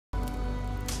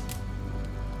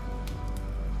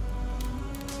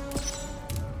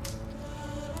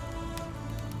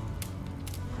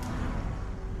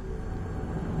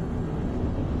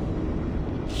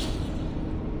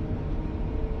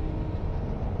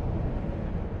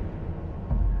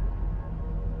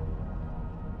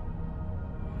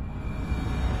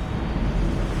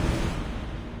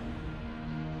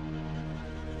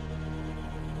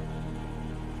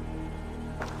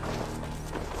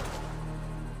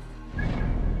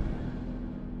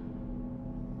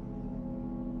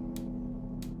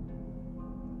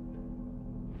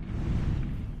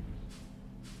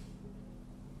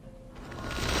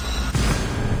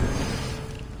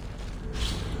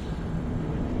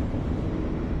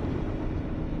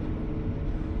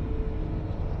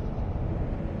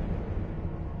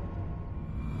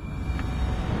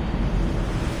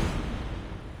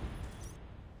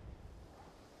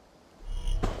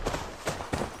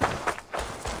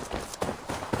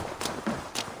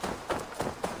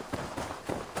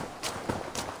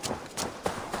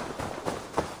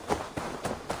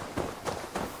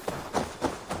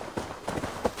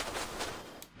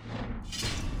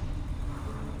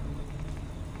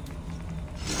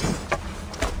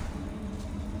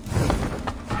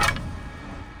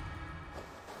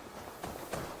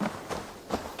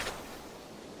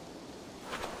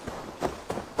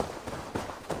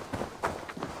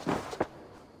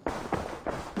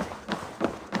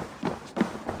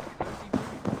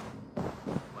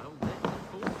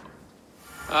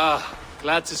Ah,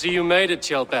 glad to see you made it,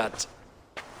 Kjellbert.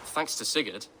 Thanks to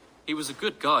Sigurd, he was a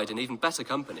good guide and even better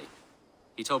company.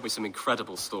 He told me some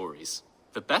incredible stories.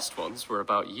 The best ones were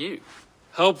about you.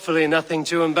 Hopefully nothing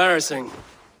too embarrassing.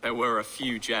 There were a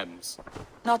few gems.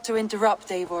 Not to interrupt,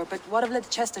 Eivor, but what of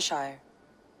Leicestershire?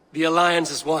 The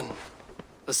Alliance is one.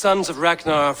 The sons of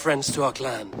Ragnar are friends to our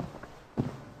clan.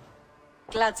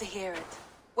 Glad to hear it.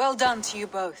 Well done to you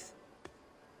both.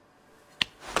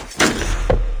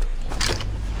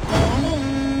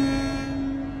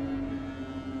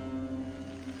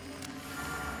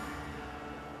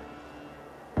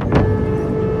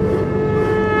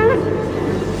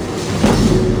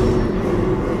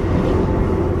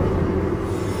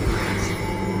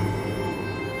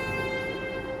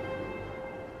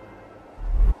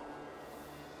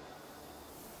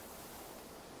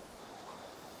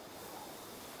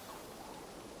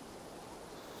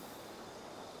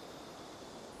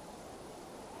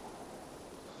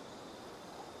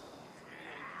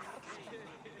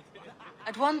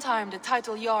 At one time, the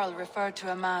title Jarl referred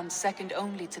to a man second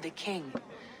only to the king,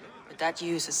 but that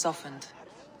use has softened.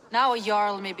 Now a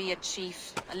Jarl may be a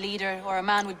chief, a leader, or a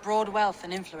man with broad wealth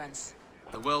and influence.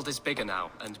 The world is bigger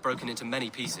now, and broken into many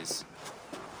pieces.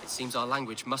 It seems our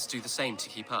language must do the same to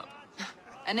keep up.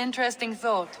 An interesting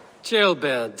thought.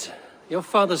 Kjellbert, your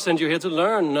father sent you here to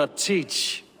learn, not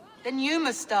teach. Then you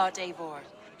must start, Eivor.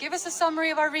 Give us a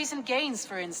summary of our recent gains,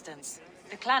 for instance.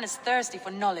 The clan is thirsty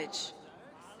for knowledge.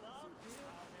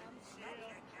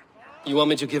 You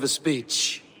want me to give a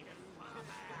speech?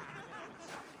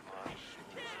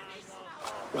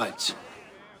 Right.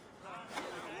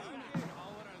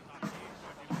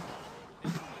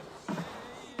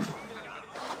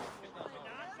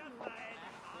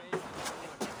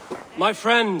 My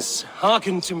friends,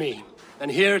 hearken to me,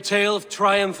 and hear a tale of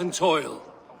triumph and toil.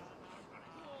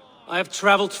 I have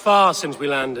traveled far since we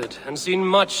landed, and seen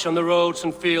much on the roads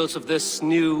and fields of this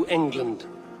new England.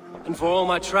 And for all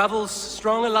my travels,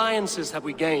 strong alliances have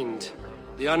we gained.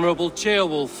 The Honorable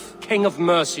Ceolwulf, King of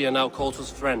Mercia, now calls us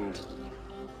friend.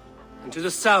 And to the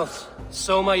south,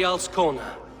 Soma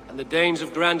Jarlskona and the Danes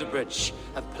of Grandebridge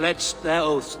have pledged their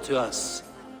oaths to us.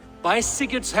 By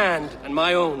Sigurd's hand and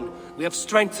my own, we have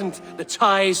strengthened the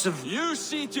ties of... You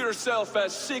see to yourself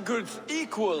as Sigurd's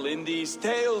equal in these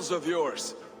tales of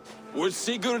yours. Would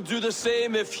Sigurd do the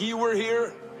same if he were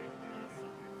here?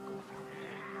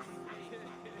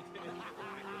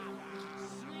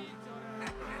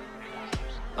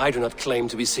 I do not claim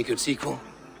to be Sigurd's equal,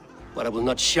 but I will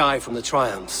not shy from the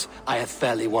triumphs I have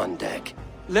fairly won, Dag.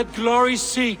 Let glory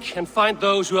seek and find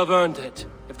those who have earned it.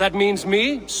 If that means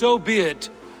me, so be it.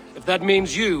 If that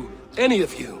means you, any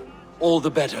of you, all the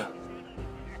better.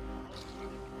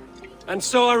 And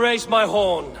so I raise my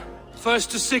horn,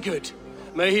 first to Sigurd,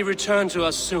 may he return to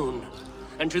us soon,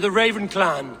 and to the Raven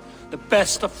clan, the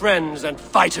best of friends and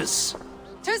fighters.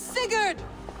 To Sigurd!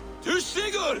 To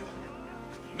Sigurd!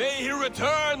 May he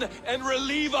return and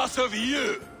relieve us of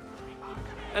you!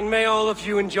 And may all of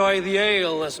you enjoy the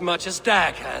ale as much as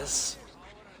Dag has.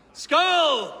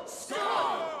 Skull!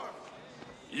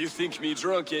 You think me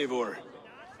drunk, Eivor?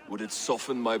 Would it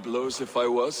soften my blows if I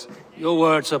was? Your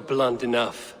words are blunt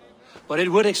enough, but it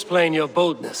would explain your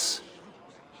boldness.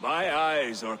 My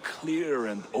eyes are clear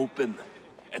and open,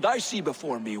 and I see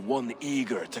before me one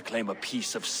eager to claim a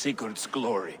piece of Sigurd's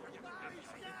glory.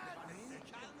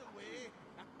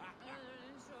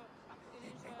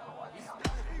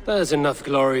 There's enough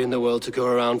glory in the world to go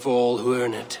around for all who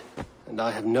earn it, and I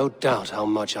have no doubt how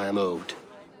much I am owed.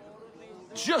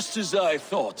 Just as I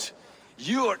thought.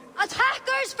 You're...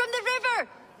 Attackers from the river!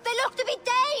 They look to be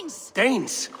Danes!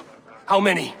 Danes? How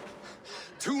many?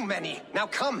 Too many. Now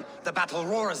come, the battle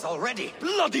roars already.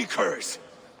 Bloody curse!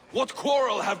 What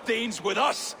quarrel have Danes with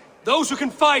us? Those who can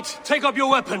fight, take up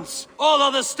your weapons. All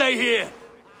others stay here.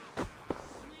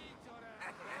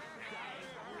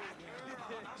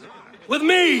 With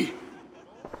me!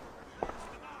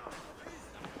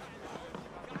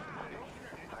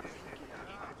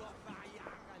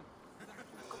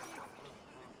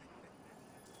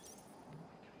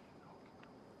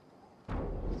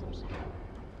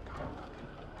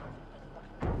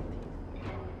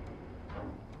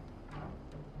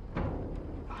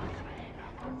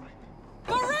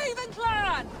 The Raven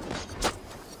clan!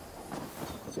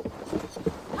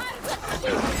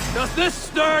 Does this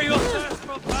stir your thirst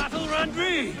for battle,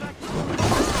 Randri?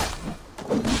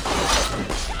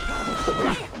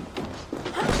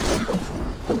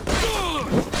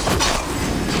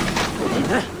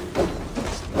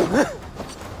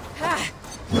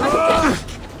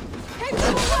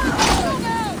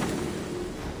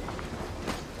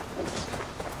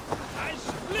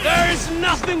 There is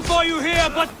nothing for you here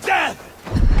but death!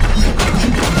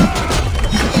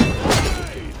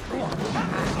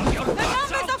 The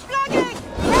numbers are flagging!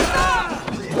 Heads up!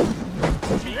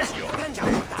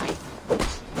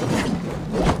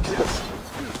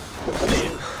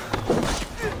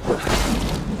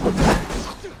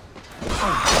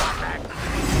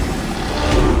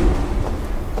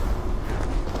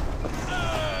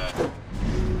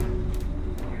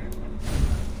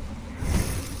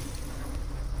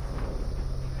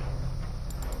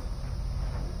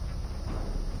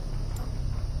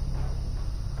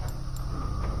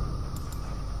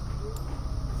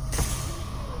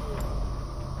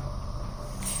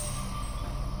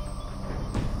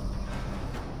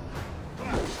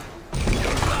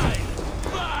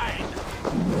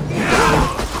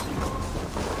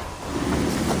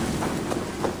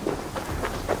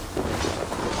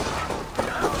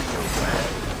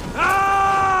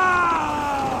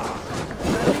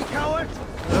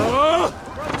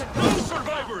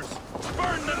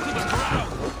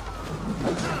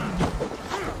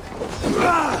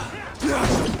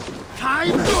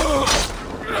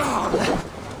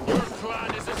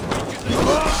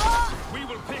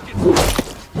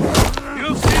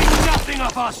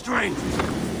 Our strength!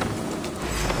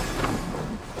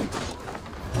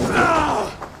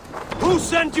 Who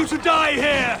sent you to die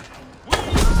here?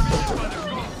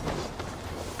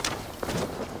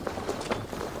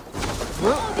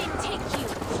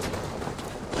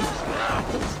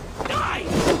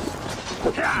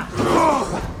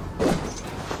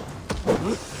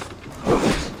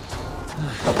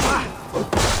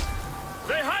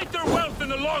 They hide their wealth in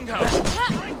the longhouse!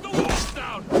 Break the walls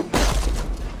down!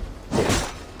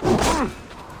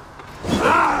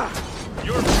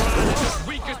 Your clan is as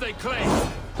weak as they claim.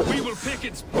 We will pick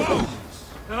its bones!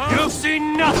 You've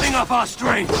seen nothing of our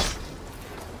strength!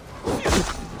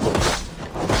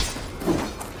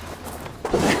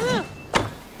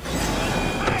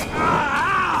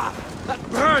 That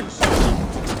burns!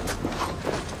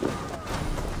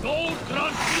 Gold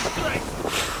grants me strength!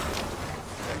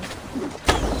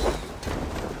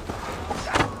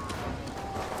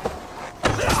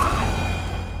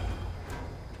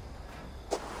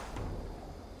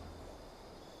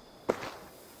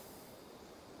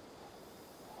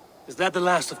 Is that the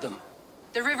last of them?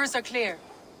 The rivers are clear.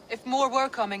 If more were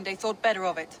coming, they thought better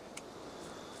of it.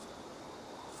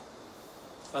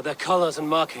 By their colors and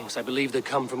markings, I believe they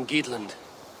come from Geatland.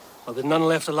 While there are none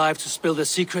left alive to spill their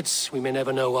secrets, we may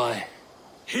never know why.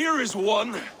 Here is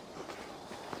one.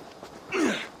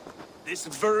 This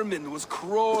vermin was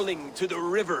crawling to the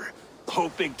river,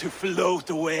 hoping to float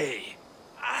away.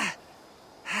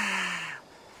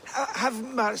 Have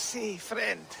mercy,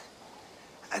 friend.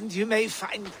 And you may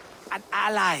find an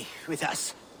ally with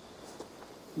us.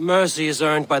 Mercy is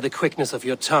earned by the quickness of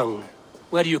your tongue.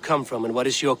 Where do you come from, and what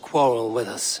is your quarrel with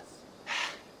us?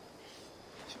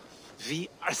 We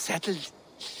are settled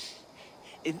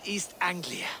in East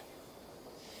Anglia.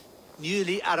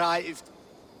 Newly arrived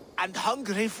and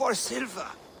hungry for silver.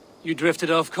 You drifted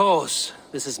off course.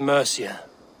 This is Mercia.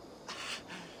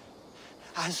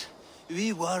 As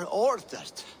we were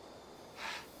ordered.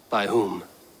 By whom?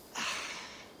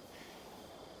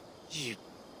 You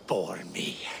bore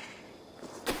me.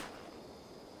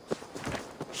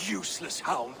 Useless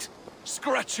hound.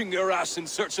 Scratching your ass in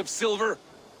search of silver.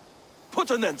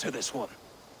 Put an end to this one.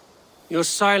 Your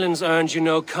silence earned you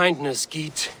no kindness,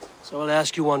 Geet. So I'll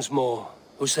ask you once more.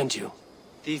 Who sent you?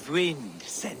 The wind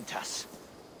sent us.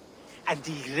 And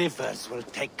the rivers will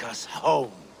take us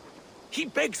home. He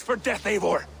begs for death,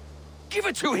 Eivor. Give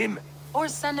it to him. Or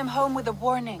send him home with a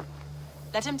warning.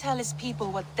 Let him tell his people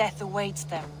what death awaits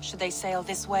them, should they sail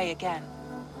this way again.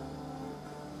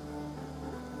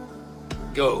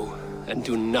 Go, and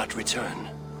do not return.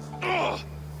 I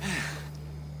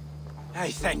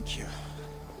thank you.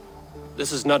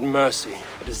 This is not mercy,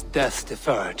 it is death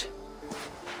deferred.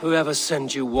 Whoever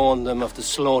sent you warned them of the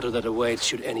slaughter that awaits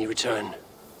should any return.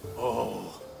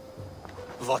 Oh,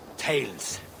 what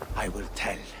tales I will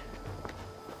tell.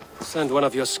 Send one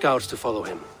of your scouts to follow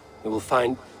him. We will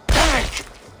find...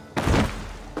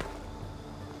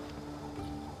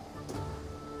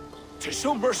 To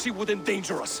show mercy would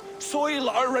endanger us, soil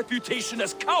our reputation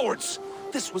as cowards.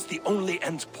 This was the only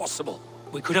end possible.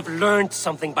 We could have learned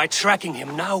something by tracking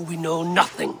him. Now we know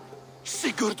nothing.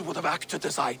 Sigurd would have acted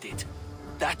as I did.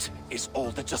 That is all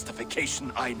the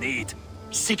justification I need.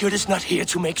 Sigurd is not here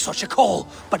to make such a call,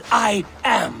 but I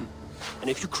am. And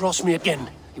if you cross me again,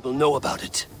 he will know about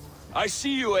it. I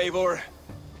see you, Eivor.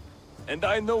 And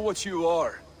I know what you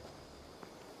are.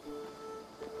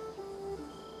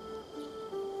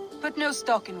 Put no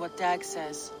stock in what Dag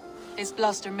says. His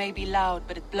bluster may be loud,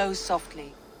 but it blows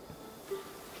softly.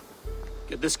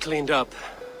 Get this cleaned up,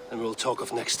 and we'll talk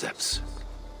of next steps.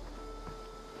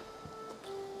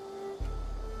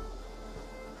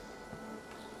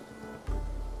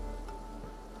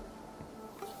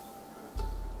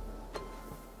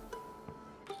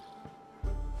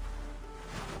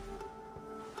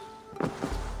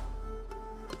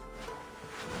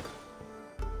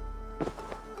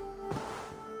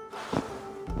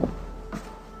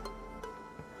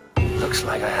 Looks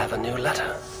like I have a new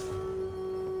letter.